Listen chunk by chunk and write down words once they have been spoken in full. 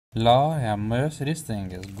Lord have mercy, this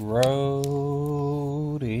thing is grody.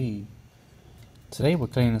 Today we're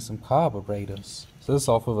cleaning some carburetors. So this is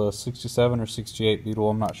off of a 67 or 68 Beetle,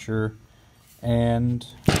 I'm not sure. And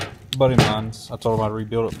a buddy of mine's, I told him I'd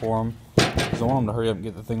rebuild it for him because I want him to hurry up and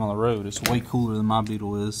get the thing on the road. It's way cooler than my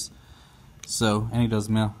Beetle is. So, and he does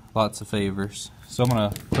me lots of favors. So I'm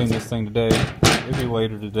going to clean this thing today. It'll be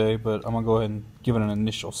later today, but I'm going to go ahead and give it an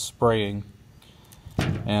initial spraying.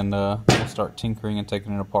 And we'll start tinkering and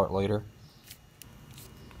taking it apart later.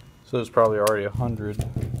 So there's probably already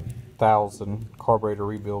 100,000 carburetor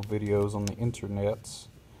rebuild videos on the internet,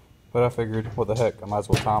 but I figured, what the heck, I might as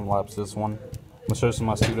well time lapse this one. I'm gonna show some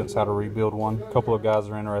of my students how to rebuild one. A couple of guys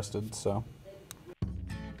are interested, so.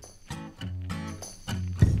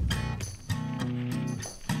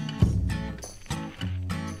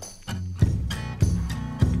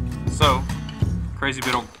 So, crazy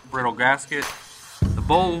brittle gasket. The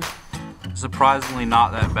bowl is surprisingly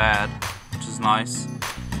not that bad, which is nice.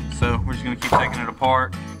 So we're just going to keep taking it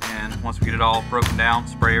apart, and once we get it all broken down,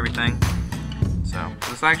 spray everything. So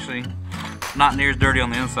it's actually not near as dirty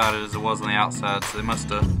on the inside as it was on the outside, so they must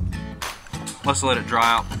have let it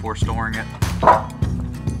dry out before storing it.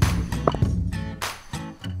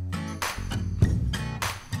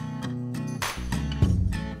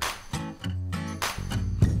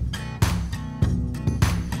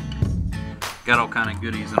 Got all kind of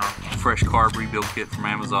goodies in our fresh carb rebuild kit from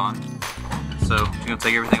Amazon. So we're going to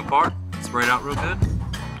take everything apart, spray it out real good,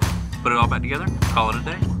 put it all back together, call it a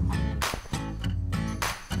day.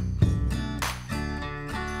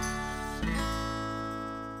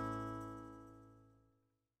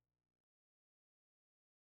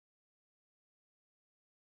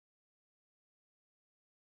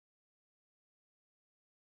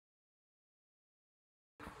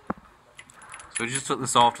 So we just took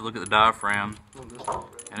this off to look at the diaphragm,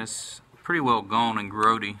 and it's pretty well gone and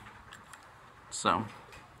grody. So, of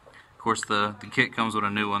course, the kit comes with a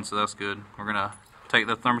new one, so that's good. We're gonna take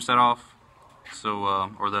the thermostat off, so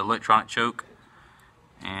or the electronic choke,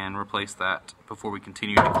 and replace that before we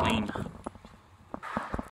continue to clean.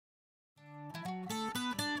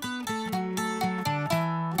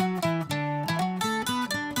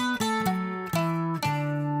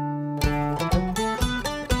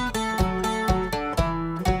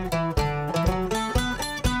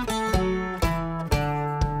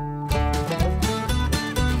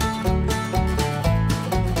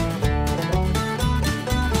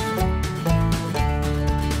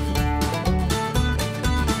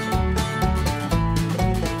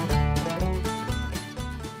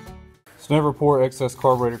 Never pour excess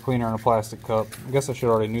carburetor cleaner in a plastic cup. I guess I should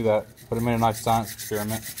already knew that, but it made a nice science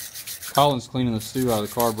experiment. Colin's cleaning the stew out of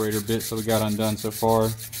the carburetor bits that we got undone so far.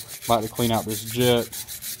 Like to clean out this jet.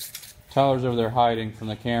 Tyler's over there hiding from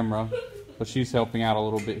the camera, but she's helping out a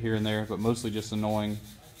little bit here and there, but mostly just annoying.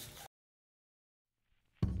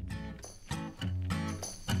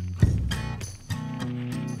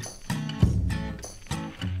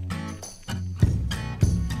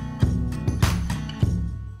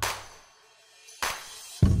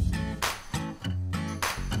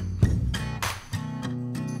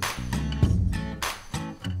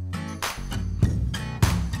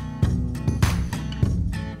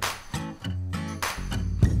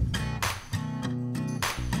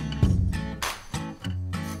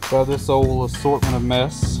 So this whole assortment of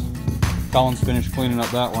mess, Colin's finished cleaning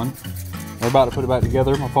up that one. We're about to put it back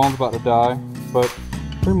together. My phone's about to die, but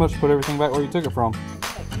pretty much put everything back where you took it from.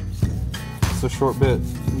 It's a short bit.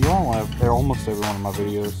 You all have almost every one of my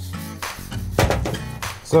videos.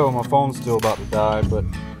 So my phone's still about to die, but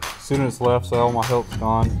as soon as it's left, so all my help's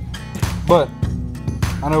gone. But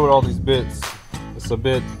I know with all these bits, it's a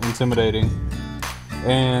bit intimidating.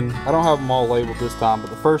 And I don't have them all labeled this time, but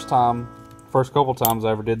the first couple times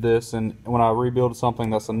I ever did this, and when I rebuild something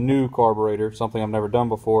that's a new carburetor, something I've never done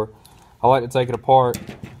before, I like to take it apart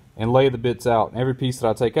and lay the bits out. And every piece that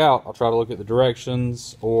I take out, I'll try to look at the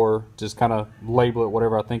directions or just kind of label it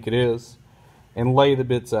whatever I think it is and lay the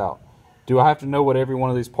bits out. Do I have to know what every one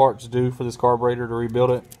of these parts do for this carburetor to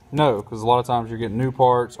rebuild it? No, because a lot of times you're getting new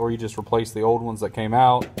parts or you just replace the old ones that came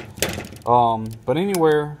out. But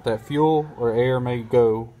anywhere that fuel or air may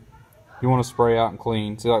go, you want to spray out and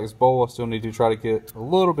clean. See, like this bowl, I still need to try to get a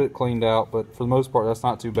little bit cleaned out, but for the most part, that's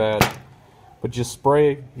not too bad. But just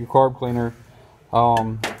spray your carb cleaner.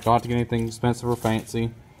 Don't have to get anything expensive or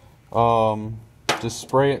fancy. Just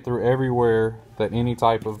spray it through everywhere that any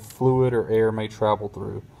type of fluid or air may travel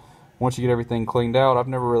through. Once you get everything cleaned out, I've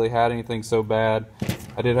never really had anything so bad.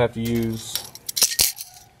 I did have to use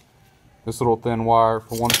this little thin wire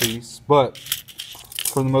for one piece, but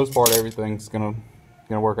for the most part everything's gonna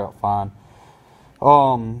work out fine.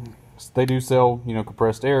 They do sell, you know,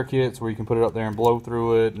 compressed air kits where you can put it up there and blow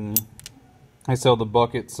through it, and they sell the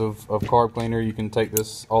buckets of carb cleaner. You can take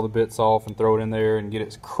all the bits off and throw it in there and get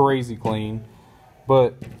it crazy clean.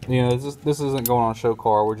 But, you know, this isn't going on a show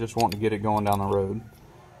car. We're just wanting to get it going down the road.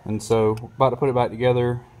 And so, about to put it back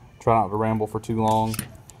together. Try not to ramble for too long.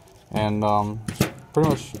 And pretty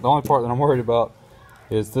much the only part that I'm worried about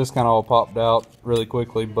is this kind of all popped out really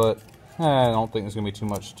quickly, but I don't think there's going to be too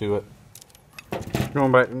much to it.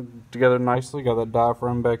 Going back together nicely. Got that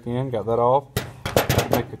diaphragm back in. Got that off.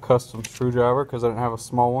 Make a custom screwdriver because I didn't have a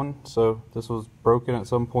small one. So this was broken at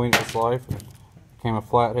some point in its life. It became a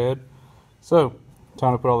flathead. So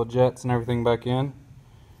time to put all the jets and everything back in.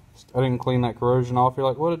 I didn't clean that corrosion off. You're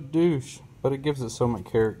like, what a douche. But it gives it so much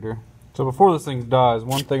character. So before this thing dies,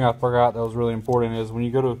 one thing I forgot that was really important is when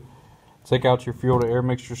you go to take out your fuel to air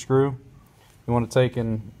mixture screw, you want to take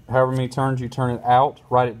and however many turns you turn it out,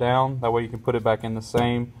 write it down. That way you can put it back in the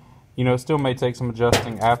same. You know, it still may take some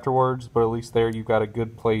adjusting afterwards, but at least there you've got a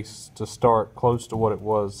good place to start, close to what it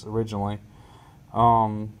was originally.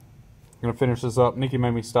 I'm going to finish this up. Nikki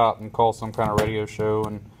made me stop and call some kind of radio show,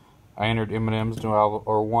 and I entered Eminem's new album,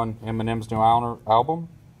 or won Eminem's new album.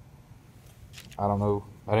 I don't know.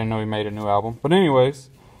 I didn't know he made a new album. But anyways,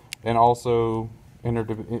 and also entered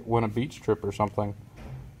to win a beach trip or something.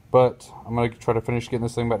 But I'm going to try to finish getting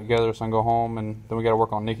this thing back together so I can go home, and then we got to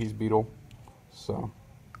work on Nikki's Beetle. So,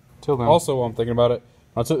 till then. Also, while I'm thinking about it,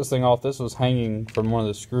 when I took this thing off, this was hanging from one of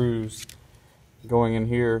the screws going in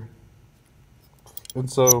here.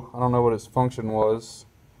 And so, I don't know what its function was.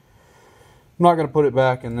 I'm not going to put it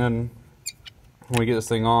back, and then when we get this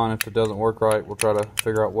thing on, if it doesn't work right, we'll try to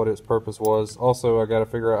figure out what its purpose was. Also, I got to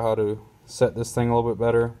figure out how to set this thing a little bit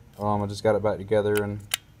better. I just got it back together, and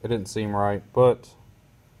it didn't seem right, but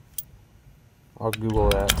I'll Google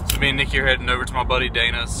that. So me and Nikki are heading over to my buddy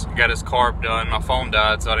Dana's. Got his carb done. My phone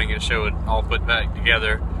died, so I didn't get to show it all put back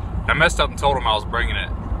together. I messed up and told him I was bringing it.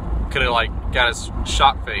 Could have like got his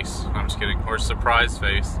shock face. I'm just kidding, or surprise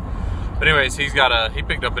face. But anyways, he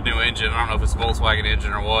picked up a new engine. I don't know if it's a Volkswagen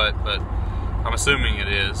engine or what, but I'm assuming it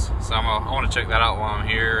is. So I want to check that out while I'm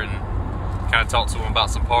here and kind of talk to him about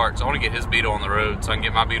some parts. I want to get his Beetle on the road so I can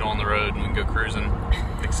get my Beetle on the road and we can go cruising,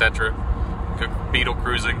 etc. Go Beetle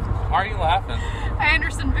cruising. Why are you laughing?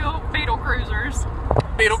 Andersonville Beetle Cruisers.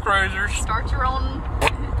 Beetle Cruisers. Start your own,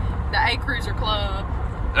 the A Cruiser Club.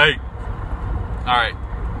 Hey. Alright.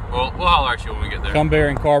 Well, we'll holler at you when we get there. Come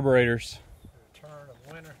bearing carburetors. Return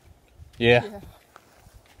of winter. Yeah.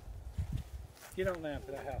 Get on down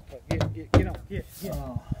to the house. Get on. Get.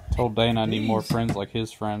 Told Dana I need more friends like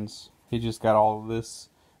his friends. He just got all of this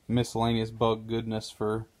miscellaneous bug goodness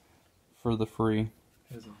for the free.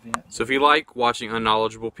 So if you like watching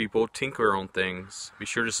unknowledgeable people tinker on things, be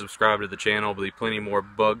sure to subscribe to the channel. There'll be plenty more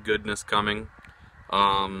bug goodness coming.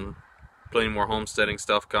 Plenty more homesteading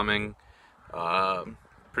stuff coming.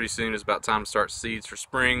 Pretty soon it's about time to start seeds for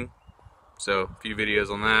spring. So a few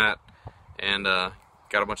videos on that. And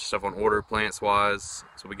got a bunch of stuff on order plants wise.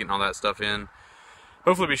 So we're getting all that stuff in.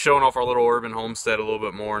 Hopefully be showing off our little urban homestead a little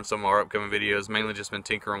bit more in some of our upcoming videos. Mainly just been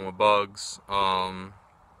tinkering with bugs.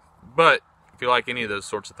 But if you like any of those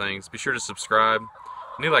sorts of things, be sure to subscribe.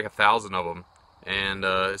 I need like 1,000 of them. And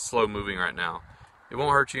it's slow moving right now. It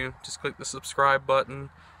won't hurt you. Just click the subscribe button.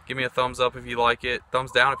 Give me a thumbs up if you like it.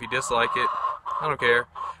 Thumbs down if you dislike it. I don't care.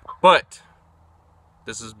 But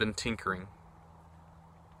this has been tinkering.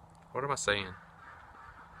 What am I saying?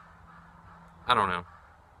 I don't know.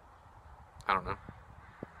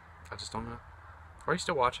 I just don't know. Why are you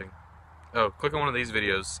still watching? Oh, click on one of these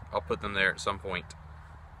videos. I'll put them there at some point.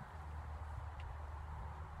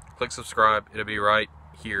 Click subscribe. It'll be right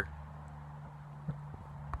here.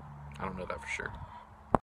 I don't know that for sure.